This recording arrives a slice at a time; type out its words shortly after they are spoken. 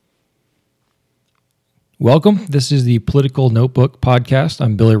Welcome. This is the Political Notebook Podcast.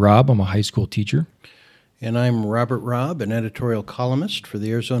 I'm Billy Robb. I'm a high school teacher. And I'm Robert Robb, an editorial columnist for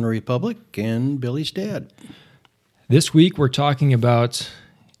the Arizona Republic and Billy's dad. This week we're talking about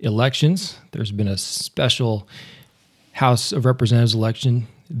elections. There's been a special House of Representatives election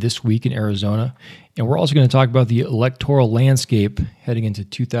this week in Arizona. And we're also going to talk about the electoral landscape heading into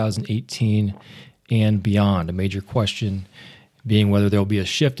 2018 and beyond. A major question being whether there will be a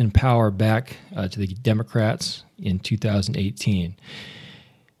shift in power back to the Democrats in 2018.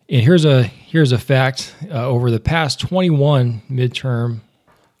 And here's a fact. Over the past 21 midterm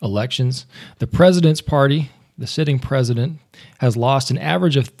elections, the president's party, the sitting president, has lost an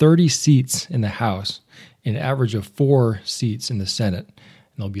average of 30 seats in the House, an average of 4 seats in the Senate.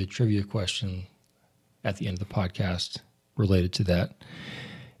 And there'll be a trivia question at the end of the podcast related to that.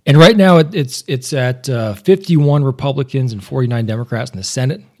 And right now it's at 51 Republicans and 49 Democrats in the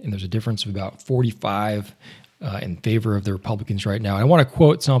Senate, and there's a difference of about 45 in favor of the Republicans right now. I want to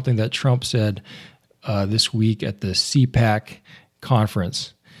quote something that Trump said this week at the CPAC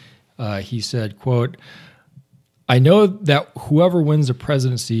conference. He said, quote, "I know that whoever wins the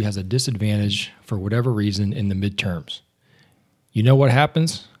presidency has a disadvantage for whatever reason in the midterms. You know what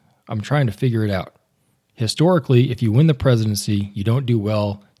happens? I'm trying to figure it out. Historically, if you win the presidency, you don't do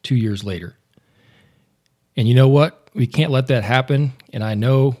well 2 years later. And you know what? We can't let that happen, and I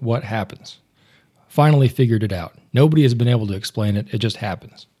know what happens. Finally figured it out. Nobody has been able to explain it. It just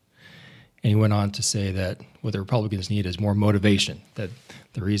happens." And he went on to say that what the Republicans need is more motivation, that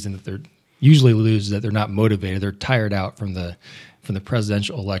the reason that they're usually lose is that they're not motivated. They're tired out from the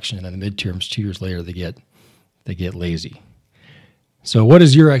presidential election, and the midterms 2 years later they get lazy. So what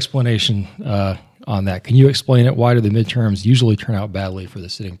is your explanation on that? Can you explain it? Why do the midterms usually turn out badly for the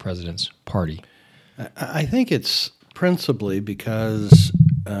sitting president's party? I think it's principally because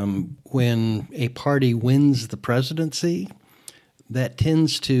when a party wins the presidency, that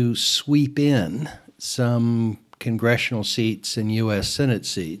tends to sweep in some congressional seats and U.S. Senate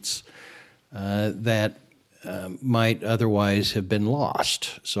seats that might otherwise have been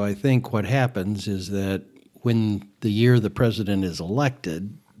lost. So I think what happens is that when the year the president is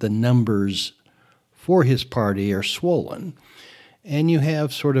elected, the numbers for his party are swollen, and you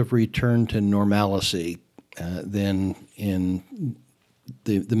have sort of returned to normalcy then in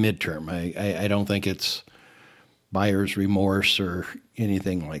the midterm. I don't think it's buyer's remorse or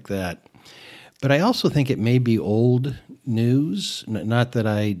anything like that. But I also think it may be old news, not that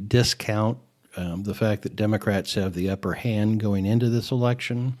I discount the fact that Democrats have the upper hand going into this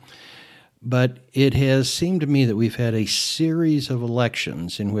election, but it has seemed to me that we've had a series of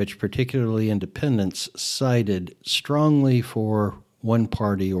elections in which particularly independents sided strongly for one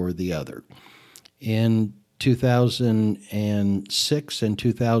party or the other. In 2006 and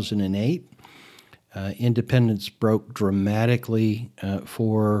 2008, independents broke dramatically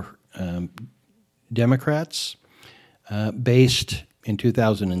for Democrats, based in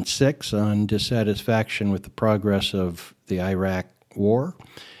 2006 on dissatisfaction with the progress of the Iraq War,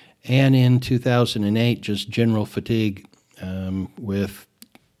 and in 2008, just general fatigue with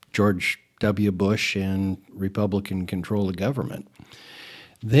George W. Bush and Republican control of government.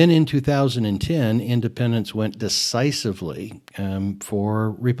 Then in 2010, independents went decisively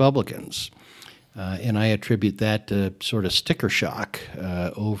for Republicans. And I attribute that to sort of sticker shock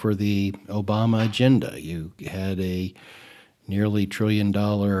over the Obama agenda. You had a nearly $1 trillion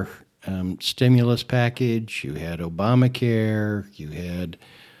stimulus package. You had Obamacare. You had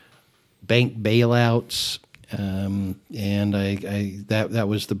bank bailouts, and that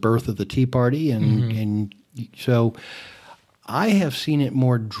was the birth of the Tea Party, and so I have seen it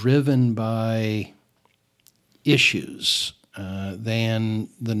more driven by issues than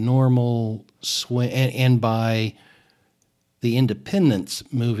the normal swing, and by the independents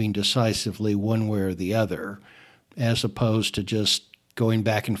moving decisively one way or the other, as opposed to just going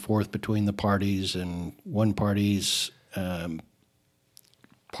back and forth between the parties and one party's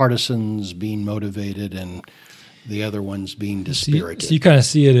partisans being motivated and the other ones being dispirited. So you kind of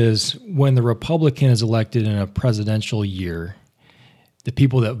see it as when the Republican is elected in a presidential year, the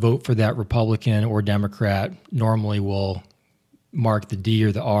people that vote for that Republican or Democrat normally will mark the D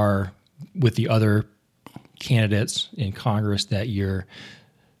or the R with the other candidates in Congress that year.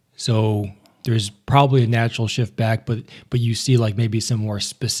 So there's probably a natural shift back, but you see like maybe some more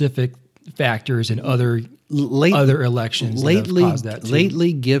specific factors in other elections that have caused that too.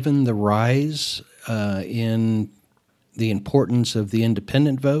 Lately, given the rise in the importance of the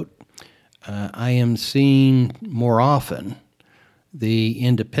independent vote, I am seeing more often the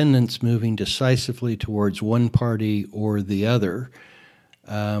independents moving decisively towards one party or the other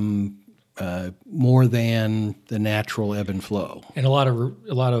more than the natural ebb and flow. And a lot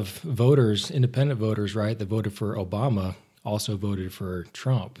of voters, independent voters, right, that voted for Obama also voted for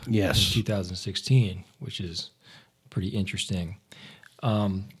Trump Yes. in 2016, which is pretty interesting.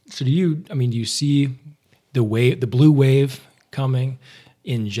 So do you see the blue wave coming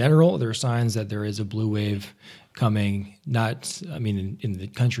in general? There are signs that there is a blue wave coming, in the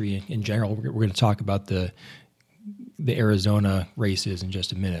country in general. We're going to talk about the Arizona races in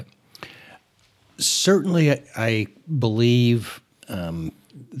just a minute. Certainly, I believe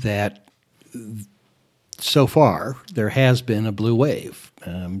that so far there has been a blue wave.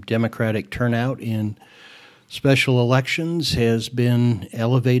 Democratic turnout in special elections has been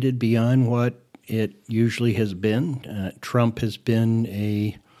elevated beyond what it usually has been. Trump has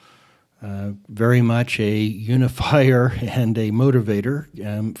been very much a unifier and a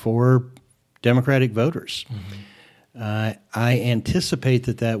motivator for Democratic voters. Mm-hmm. I anticipate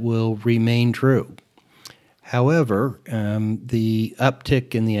that will remain true. However, the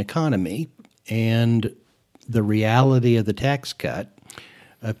uptick in the economy and the reality of the tax cut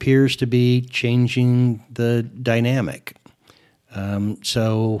appears to be changing the dynamic.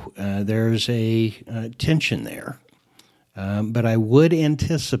 So there's a tension there. But I would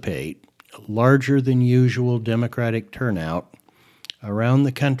anticipate larger than usual Democratic turnout around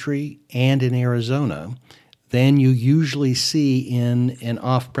the country and in Arizona than you usually see in an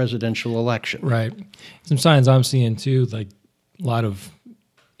off-presidential election. Right. Some signs I'm seeing, too, like a lot of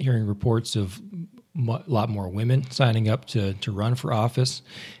hearing reports of a lot more women signing up to run for office.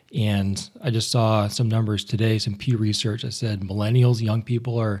 And I just saw some numbers today, some Pew Research that said millennials, young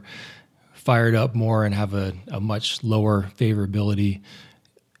people, are fired up more and have a much lower favorability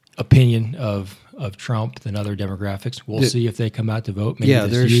opinion of Trump than other demographics. We'll see if they come out to vote. Maybe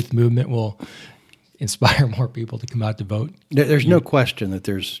this youth movement will inspire more people to come out to vote. There's no question that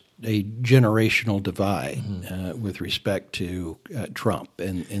there's a generational divide with respect to Trump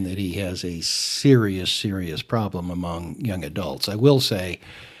and that he has a serious problem among young adults. I will say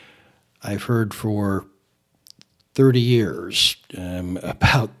I've heard for 30 years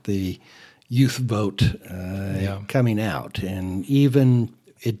about the youth vote coming out, and even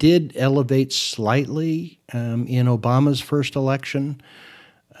it did elevate slightly in Obama's first election,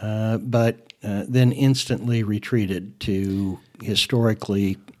 but then instantly retreated to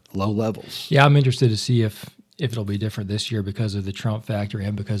historically low levels. Yeah, I'm interested to see if it'll be different this year because of the Trump factor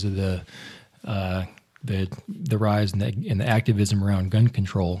and because of the rise in the activism around gun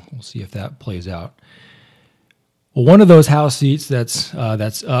control. We'll see if that plays out. Well, one of those House seats that's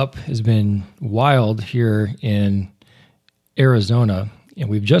up has been wild here in Arizona, and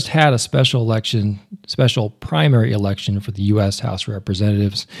we've just had a special primary election for the U.S. House of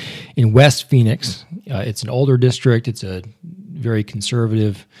Representatives in West Phoenix. It's an older district. It's a very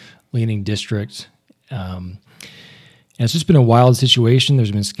conservative-leaning district. And it's just been a wild situation.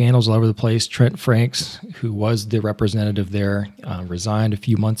 There's been scandals all over the place. Trent Franks, who was the representative there, resigned a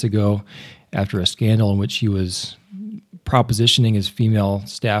few months ago after a scandal in which he was propositioning his female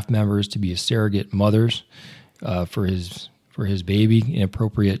staff members to be surrogate mothers for his baby.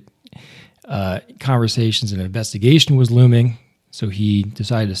 Inappropriate conversations and investigation was looming, so he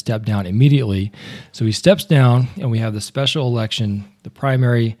decided to step down immediately. So he steps down, and we have the special election. The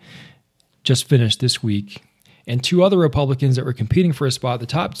primary just finished this week, and two other Republicans that were competing for a spot. The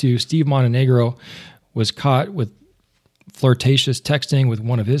top two, Steve Montenegro, was caught with flirtatious texting with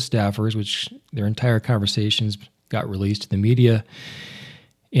one of his staffers, which their entire conversations got released to the media.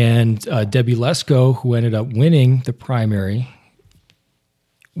 And Debbie Lesko, who ended up winning the primary,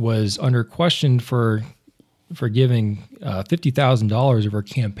 was under question for giving $50,000 of her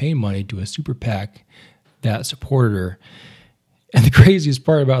campaign money to a super PAC that supported her. And the craziest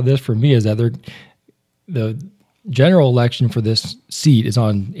part about this for me is that the general election for this seat is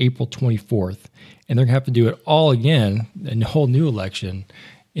on April 24th, and they're going to have to do it all again, a whole new election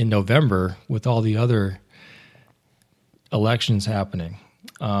in November with all the other elections happening.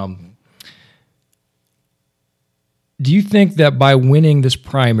 Do you think that by winning this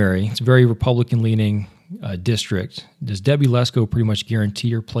primary, it's a very Republican-leaning district, does Debbie Lesko pretty much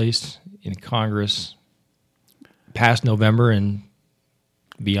guarantee her place in Congress past November and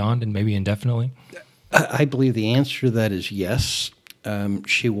beyond, and maybe indefinitely? I believe the answer to that is yes.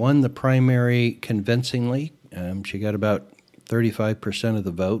 She won the primary convincingly. She got about 35% of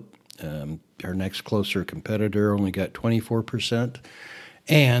the vote. Her next closer competitor only got 24%.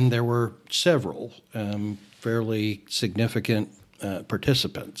 And there were several fairly significant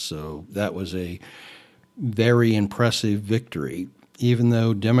participants. So that was a very impressive victory, even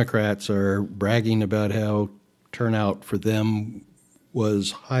though Democrats are bragging about how turnout for them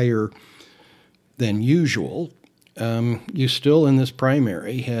was higher than usual, you still in this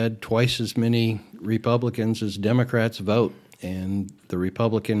primary had twice as many Republicans as Democrats vote, and the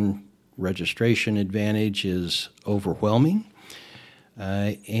Republican registration advantage is overwhelming.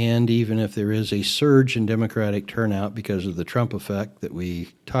 And even if there is a surge in Democratic turnout because of the Trump effect that we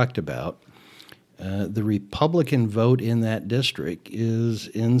talked about, the Republican vote in that district is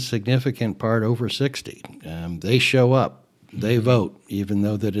in significant part over 60. They show up, they vote, even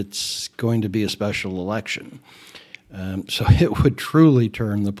though that it's going to be a special election. So it would truly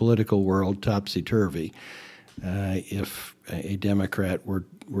turn the political world topsy-turvy if a Democrat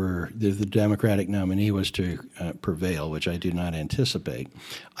the Democratic nominee was to prevail, which I do not anticipate.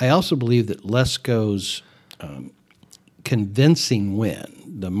 I also believe that Lesko's convincing win,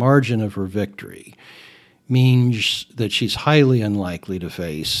 the margin of her victory, means that she's highly unlikely to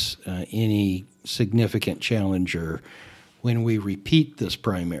face any significant challenger when we repeat this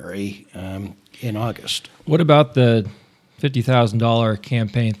primary in August. What about the $50,000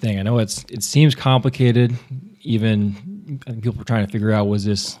 campaign thing? I know it seems complicated. Even I think people are trying to figure out, was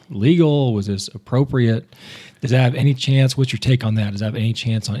this legal? Was this appropriate? Does that have any chance? What's your take on that? Does that have any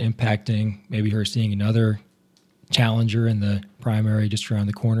chance on impacting maybe her seeing another challenger in the primary just around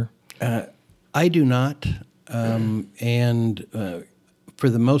the corner? I do not. And for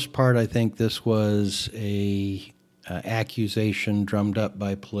the most part, I think this was a accusation drummed up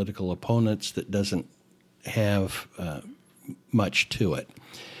by political opponents that doesn't have much to it.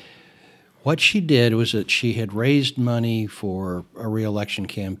 What she did was that she had raised money for a reelection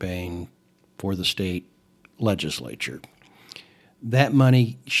campaign for the state legislature. That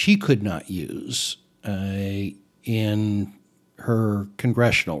money she could not use in her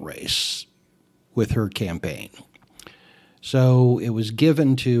congressional race with her campaign. So it was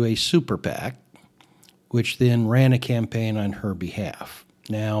given to a super PAC, which then ran a campaign on her behalf.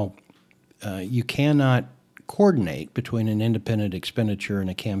 Now, you cannot coordinate between an independent expenditure and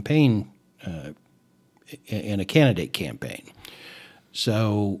a campaign and a candidate campaign.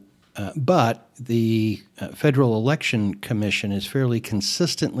 So, but the Federal Election Commission has fairly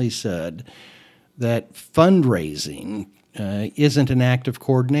consistently said that fundraising isn't an act of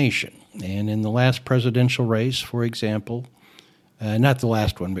coordination. And in the last presidential race, for example, not the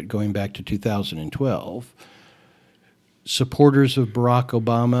last one, but going back to 2012, supporters of Barack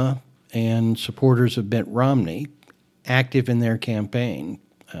Obama and supporters of Mitt Romney, active in their campaign,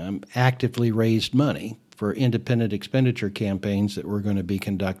 actively raised money for independent expenditure campaigns that were going to be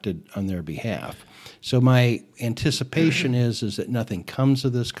conducted on their behalf. So my anticipation is that nothing comes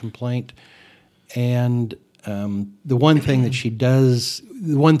of this complaint. And the one thing that she does,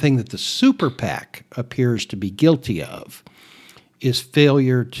 the one thing that the super PAC appears to be guilty of is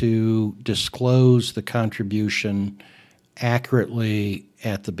failure to disclose the contribution accurately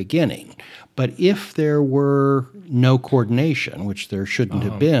at the beginning. But if there were no coordination, which there shouldn't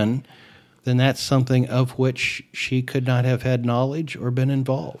have been, then that's something of which she could not have had knowledge or been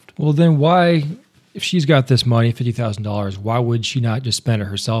involved. Well, then why, if she's got this money, $50,000, why would she not just spend it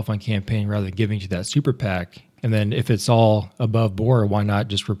herself on campaign rather than giving to that super PAC? And then if it's all above board, why not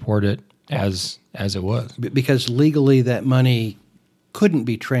just report it as it was? Because legally that money couldn't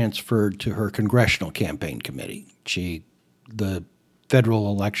be transferred to her congressional campaign committee. The federal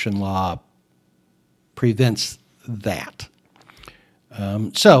election law prevents that.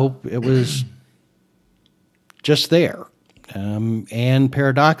 So it was just there. And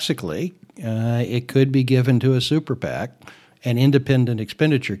paradoxically, it could be given to a super PAC, an independent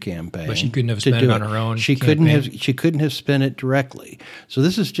expenditure campaign. But she couldn't have spent it on her own. She couldn't have spent it directly. So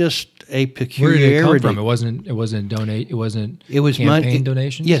this is just a peculiarity. Where did it come from? It was campaign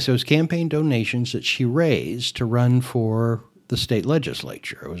donations? Yes, it was campaign donations that she raised to run for the state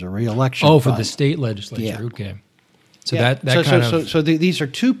legislature. It was a re-election fund. For the state legislature. Yeah. Okay. So these are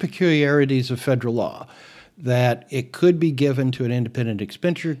two peculiarities of federal law, that it could be given to an independent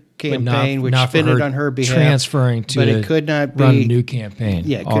expenditure campaign, which spent it on her behalf, transferring to, but it could not be run a new campaign.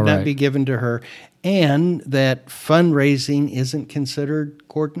 Yeah, it could not be given to her, and that fundraising isn't considered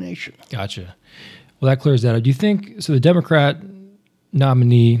coordination. Gotcha. Well, that clears that up. Do you think so? The Democrat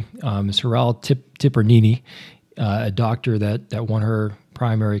nominee, Ms. Harel Tipernini, a doctor that won her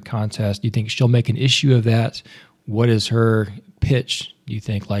primary contest. Do you think she'll make an issue of that? What is her pitch, do you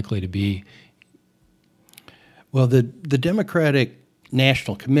think, likely to be? Well, the Democratic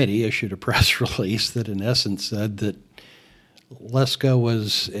National Committee issued a press release that in essence said that Lesko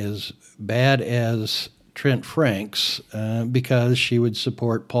was as bad as Trent Franks because she would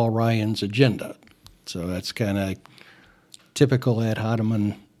support Paul Ryan's agenda. So that's kind of typical ad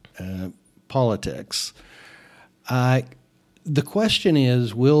hominem politics. the question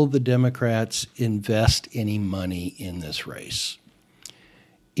is, will the Democrats invest any money in this race?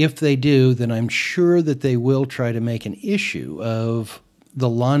 If they do, then I'm sure that they will try to make an issue of the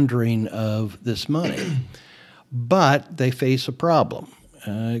laundering of this money. But they face a problem.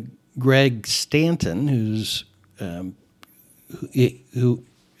 Greg Stanton, who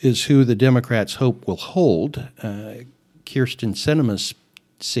the Democrats hope will hold Kyrsten Sinema's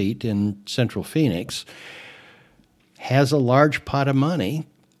seat in Central Phoenix, has a large pot of money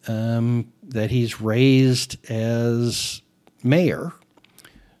that he's raised as mayor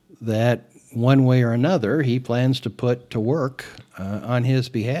that one way or another he plans to put to work on his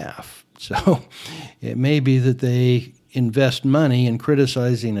behalf. So it may be that they invest money in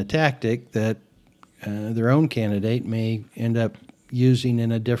criticizing a tactic that their own candidate may end up using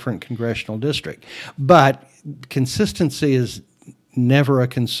in a different congressional district. But consistency is never a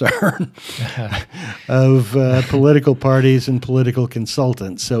concern of political parties and political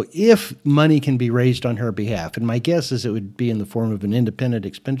consultants. So if money can be raised on her behalf, and my guess is it would be in the form of an independent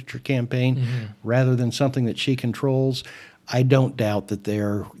expenditure campaign rather than something that she controls, I don't doubt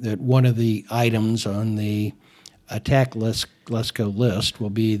that one of the items on the attack Lesko list will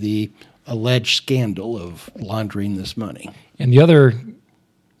be the alleged scandal of laundering this money. And the other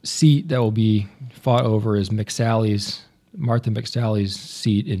seat that will be fought over is Martha McSally's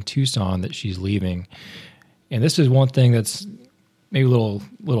seat in Tucson that she's leaving. And this is one thing that's maybe a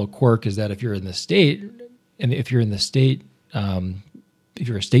little quirk, is that if you're in the state, if you're a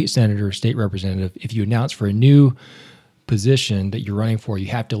state senator or state representative, if you announce for a new position that you're running for, you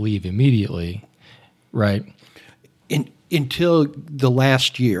have to leave immediately, right? Until the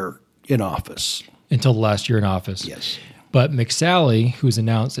last year in office. Until the last year in office. Yes. But McSally, who's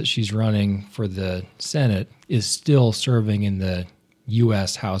announced that she's running for the Senate, is still serving in the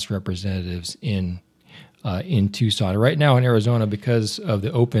U.S. House of Representatives in Tucson. Right now in Arizona, because of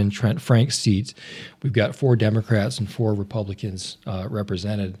the open Trent Frank seat, we've got 4 Democrats and 4 Republicans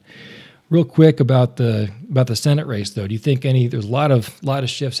represented. Real quick about the Senate race, though, do you think there's a lot of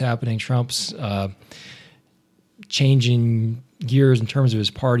shifts happening? Trump's changing gears in terms of his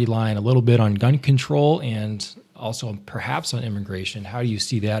party line a little bit on gun control and also perhaps on immigration. How do you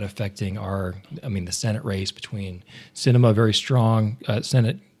see that affecting the Senate race between Sinema, a very strong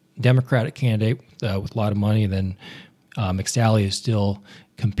Senate Democratic candidate with a lot of money, and then McSally is still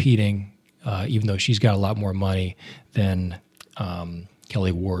competing, even though she's got a lot more money than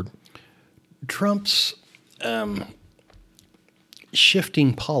Kelly Ward? Trump's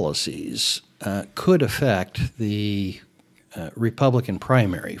shifting policies could affect the Republican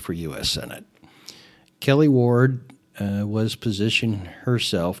primary for U.S. Senate. Kelly Ward was positioning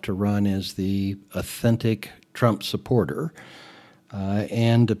herself to run as the authentic Trump supporter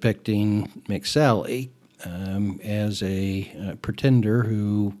and depicting McSally as a pretender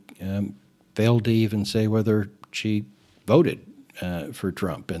who failed to even say whether she voted for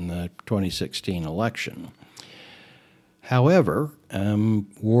Trump in the 2016 election. However,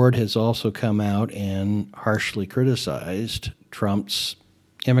 Ward has also come out and harshly criticized Trump's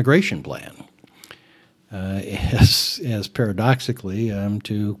immigration plan as paradoxically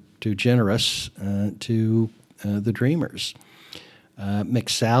too generous to the Dreamers.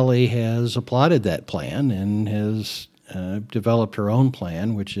 McSally has applauded that plan and has developed her own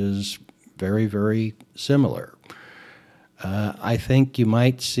plan, which is very, very similar. I think you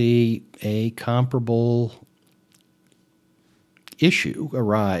might see a comparable issue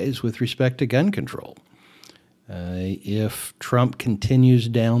arise with respect to gun control. If Trump continues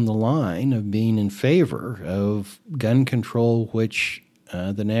down the line of being in favor of gun control, which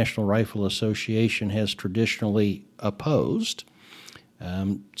the National Rifle Association has traditionally opposed,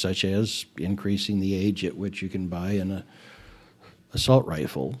 such as increasing the age at which you can buy an assault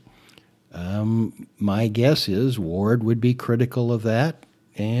rifle, my guess is Ward would be critical of that,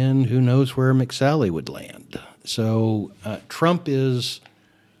 and who knows where McSally would land. So Trump is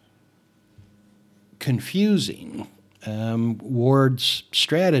confusing Ward's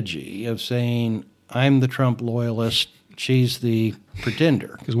strategy of saying, I'm the Trump loyalist, she's the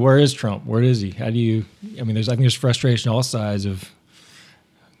pretender. Because where is Trump? Where is he? How do you, I think there's frustration on all sides of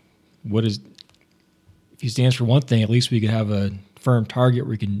if he stands for one thing, at least we could have a firm target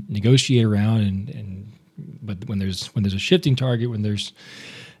where we can negotiate around, but when there's a shifting target, when there's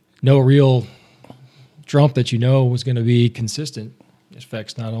no real Trump that was going to be consistent, it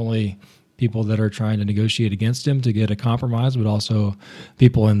affects not only people that are trying to negotiate against him to get a compromise, but also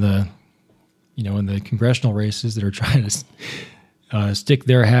people in the congressional races that are trying to stick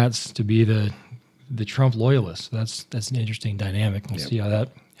their hats to be the Trump loyalists. That's an interesting dynamic. We'll see how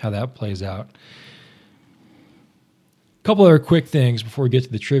that plays out. couple other quick things before we get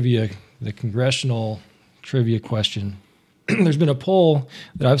to the trivia, the congressional trivia question. There's been a poll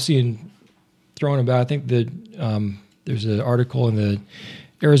that I've seen thrown about. I think that there's an article in the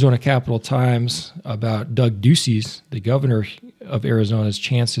Arizona Capital Times about Doug Ducey's, the governor of Arizona's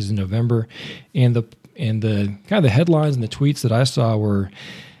chances in November, and the kind of the headlines and the tweets that I saw were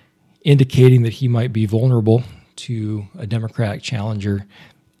indicating that he might be vulnerable to a Democratic challenger.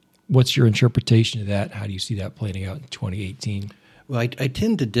 What's your interpretation of that? How do you see that playing out in 2018? Well, I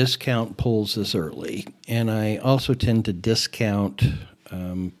tend to discount polls this early, and I also tend to discount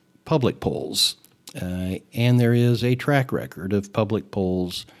public polls. And there is a track record of public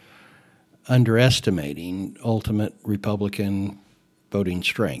polls underestimating ultimate Republican voting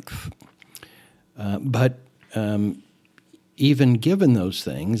strength. But even given those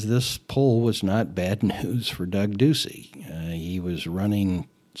things, this poll was not bad news for Doug Ducey. He was running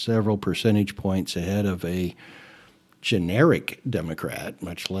several percentage points ahead of a generic Democrat,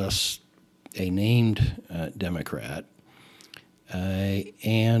 much less a named Democrat.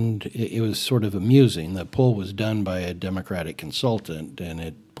 And it was sort of amusing. The poll was done by a Democratic consultant, and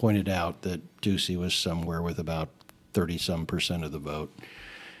it pointed out that Ducey was somewhere with about 30-some% of the vote,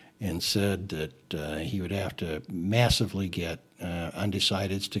 and said that he would have to massively get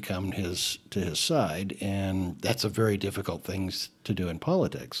undecideds to come to his side, and that's a very difficult thing to do in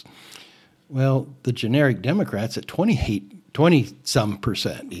politics. Well, the generic Democrat's at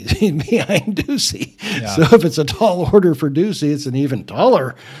 20-some%. He's behind Ducey. Yeah. So if it's a tall order for Ducey, it's an even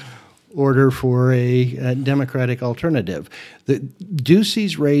taller order for a Democratic alternative. The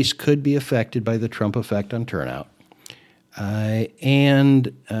Ducey's race could be affected by the Trump effect on turnout,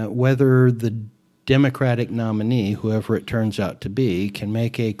 and whether the Democratic nominee, whoever it turns out to be, can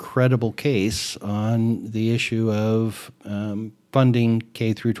make a credible case on the issue of funding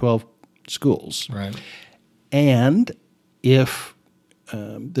K through 12 schools. Right. And if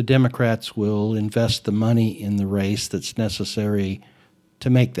the Democrats will invest the money in the race that's necessary to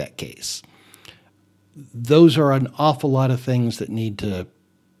make that case. Those are an awful lot of things that need to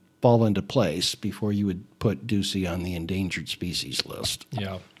fall into place before you would put Ducey on the endangered species list.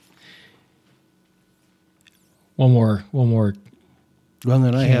 Yeah. One more. Well,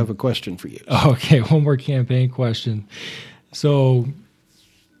 then I have a question for you. Okay, one more campaign question. So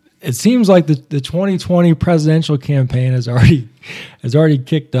it seems like the 2020 presidential campaign has already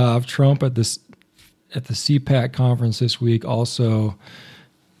kicked off. Trump at the CPAC conference this week also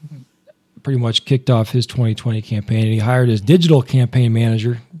pretty much kicked off his 2020 campaign. And he hired his digital campaign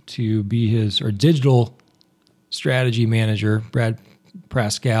manager to be or digital strategy manager, Brad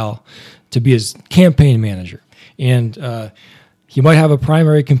Pascal, to be his campaign manager. And he might have a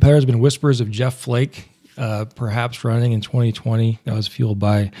primary competitor. There's been whispers of Jeff Flake perhaps running in 2020. That was fueled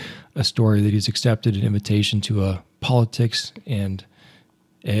by a story that he's accepted an invitation to a politics and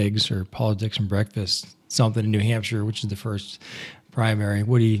eggs or politics and breakfast, something in New Hampshire, which is the first primary.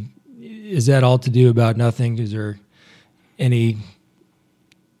 Is that all to do about nothing? Is there any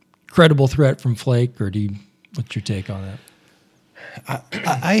credible threat from Flake, or what's your take on that?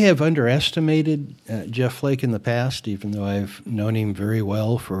 I have underestimated Jeff Flake in the past, even though I've known him very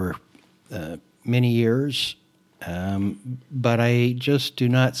well for many years. But I just do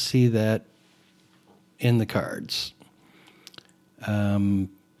not see that in the cards. And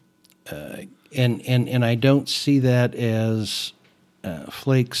I don't see that as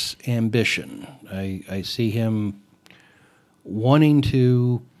Flake's ambition. I see him wanting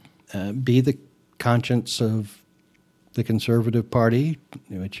to be the conscience of the Conservative Party,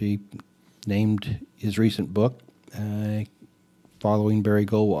 which he named his recent book, Following Barry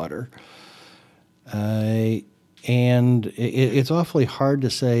Goldwater. And it's awfully hard to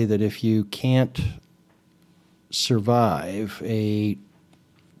say that if you can't survive a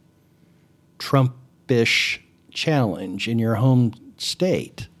Trumpish challenge in your home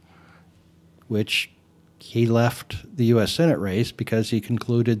state, which he left the U.S. Senate race because he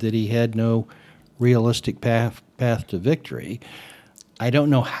concluded that he had no realistic path to victory. I don't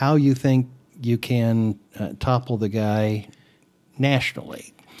know how you think you can topple the guy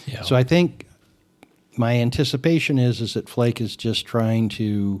nationally. Yeah. So I think my anticipation is that Flake is just trying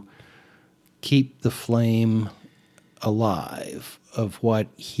to keep the flame alive of what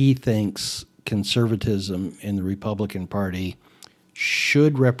he thinks conservatism in the Republican Party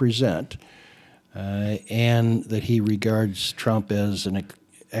should represent, and that he regards Trump as an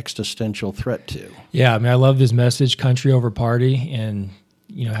existential threat to. Yeah, I mean, I love his message, country over party, and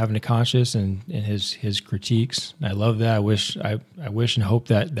having a conscience and his critiques. I love that. I wish and hope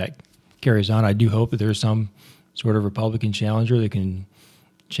that carries on. I do hope that there's some sort of Republican challenger that can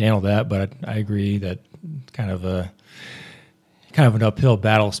channel that, but I agree that kind of an uphill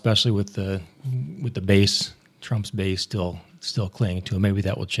battle, especially with the base, Trump's base still clinging to him. Maybe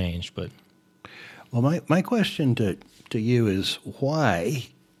that will change, but well, my question to you is why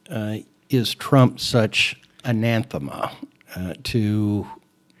is Trump such anathema to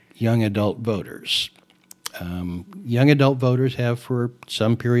young adult voters? Young adult voters have for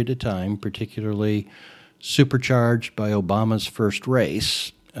some period of time, particularly supercharged by Obama's first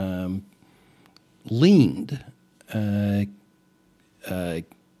race, leaned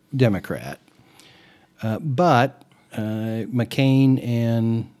Democrat. But McCain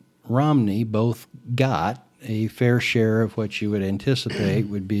and Romney both got a fair share of what you would anticipate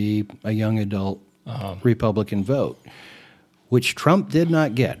would be a young adult Republican vote, which Trump did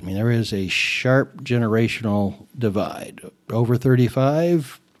not get. I mean, there is a sharp generational divide. Over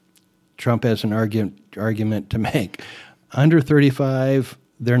 35, Trump has an argument to make. Under 35,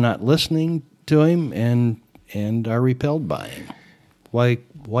 they're not listening to him and are repelled by him. Why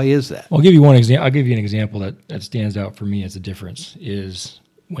is that? I'll give you one example. I'll give you an example that stands out for me as a difference is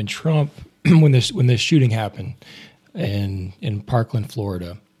when Trump, when this shooting happened in Parkland,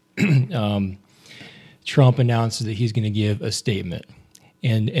 Florida. Trump announces that he's going to give a statement.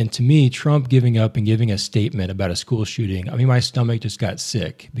 And to me, Trump giving up and giving a statement about a school shooting, I mean, my stomach just got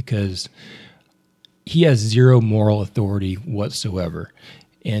sick because he has zero moral authority whatsoever.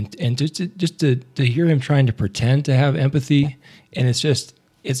 And just to hear him trying to pretend to have empathy, and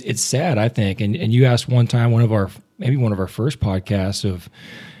it's sad, I think. And you asked one time, one of our first podcasts of,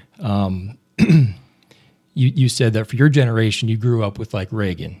 You said that for your generation, you grew up with like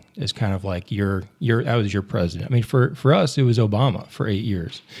Reagan as kind of like that was your president. I mean, for us, it was Obama for 8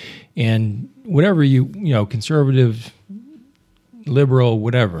 years, and whatever conservative, liberal,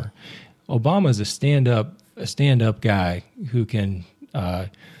 whatever, Obama is a stand up guy who can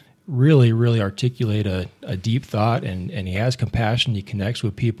really, really articulate a deep thought, and he has compassion. He connects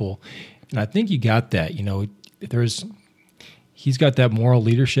with people, and I think you got that. He's got that moral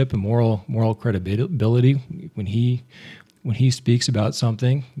leadership and moral credibility. When he speaks about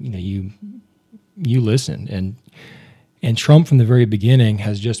something, you listen. And Trump from the very beginning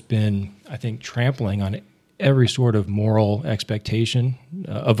has just been, I think, trampling on every sort of moral expectation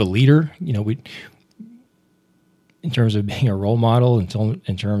of a leader. In terms of being a role model, in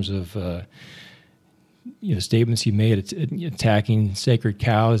terms of statements he made attacking sacred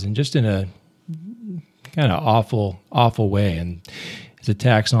cows, and just in a kind of awful way, and his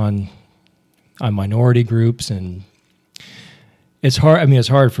attacks on minority groups, and it's hard. I mean, it's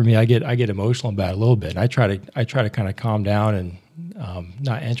hard for me. I get emotional about it a little bit. I try to kind of calm down and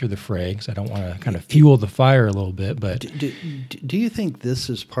not enter the fray because I don't want to kind of fuel the fire a little bit. But do you think this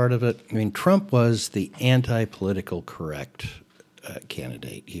is part of it? I mean, Trump was the anti-political correct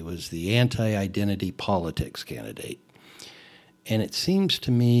candidate. He was the anti-identity politics candidate, and it seems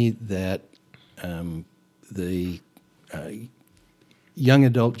to me that the young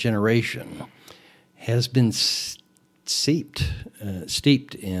adult generation has been steeped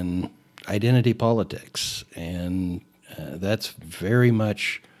in identity politics, and that's very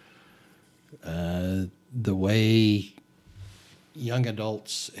much the way young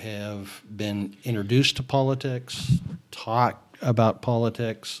adults have been introduced to politics, taught about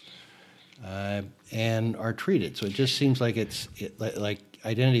politics, and are treated. So it just seems like like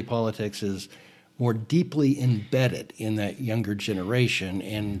identity politics is more deeply embedded in that younger generation,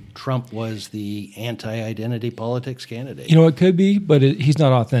 and Trump was the anti-identity politics candidate. It could be, but he's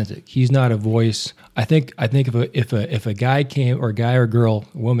not authentic. He's not a voice. I think if a guy came, or a guy or girl,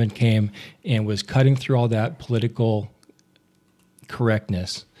 a woman came and was cutting through all that political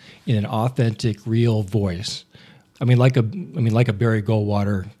correctness in an authentic, real voice. Like a Barry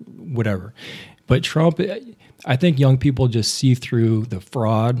Goldwater, whatever. But Trump, I think young people just see through the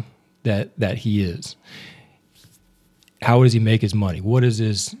fraud that he is. How does he make his money? What is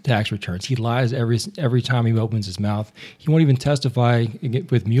his tax returns? He lies every time he opens his mouth. He won't even testify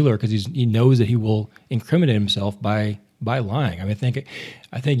with Mueller because he knows that he will incriminate himself by lying. I mean,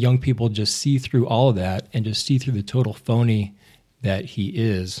 I think young people just see through all of that and just see through the total phony that he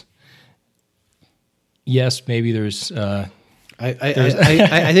is. Yes, maybe there's.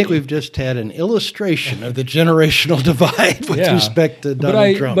 I think we've just had an illustration of the generational divide with respect to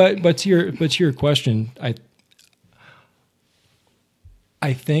Donald Trump. But to your question,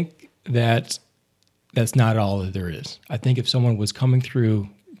 I think that's not all that there is. I think if someone was coming through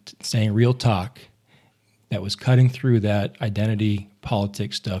saying real talk, that was cutting through that identity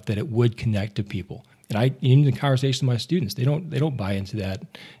politics stuff, that it would connect to people. And in the conversation with my students, they don't buy into that.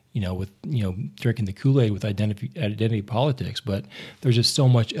 With drinking the Kool-Aid with identity politics, but there's just so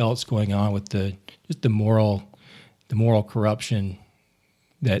much else going on with the moral moral corruption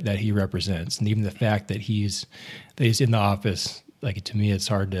that he represents, and even the fact that he's in the office. Like, to me, it's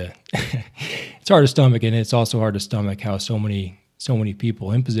hard to stomach, and it's also hard to stomach how so many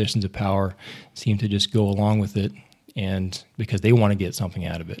people in positions of power seem to just go along with it, and because they want to get something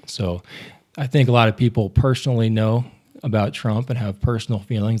out of it. So I think a lot of people personally know about Trump and have personal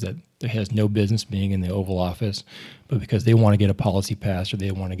feelings that he has no business being in the Oval Office, but because they want to get a policy passed or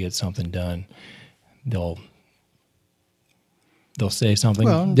they want to get something done, they'll say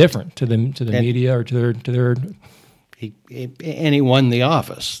something different to the media or to their. And he won the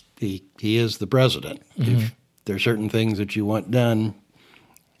office. He is the president. Mm-hmm. If there's certain things that you want done,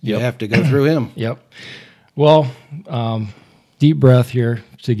 you have to go through him. Yep. Well, deep breath here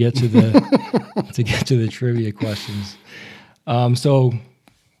to get to the trivia questions. So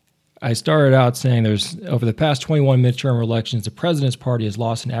I started out saying there's over the past 21 midterm elections, the president's party has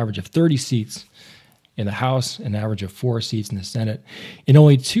lost an average of 30 seats in the House, an average of 4 seats in the Senate. In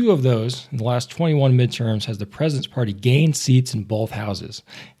only 2 of those, in the last 21 midterms, has the president's party gained seats in both houses.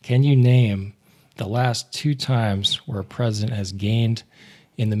 Can you name the last 2 times where a president has gained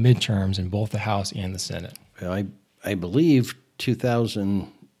in the midterms in both the House and the Senate? Well, I believe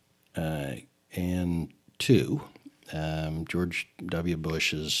 2002, George W.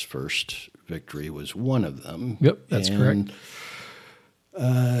 Bush's first victory was one of them. Yep, that's correct.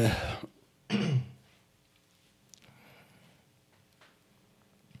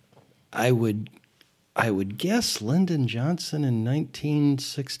 I would guess Lyndon Johnson in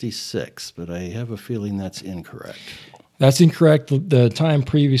 1966, but I have a feeling that's incorrect. That's incorrect. The time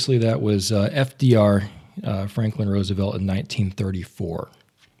previously that was FDR, Franklin Roosevelt, in 1934.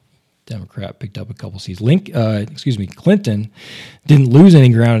 Democrat picked up a couple seats. Clinton didn't lose any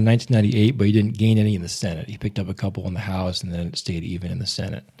ground in 1998, but he didn't gain any in the Senate. He picked up a couple in the House, and then it stayed even in the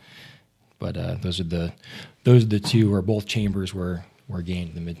Senate. But those are the 2 where both chambers were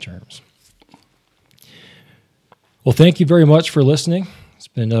gained in the midterms. Well, thank you very much for listening. It's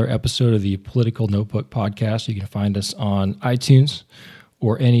been another episode of the Political Notebook Podcast. You can find us on iTunes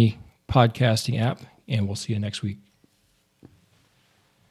or any podcasting app, and we'll see you next week.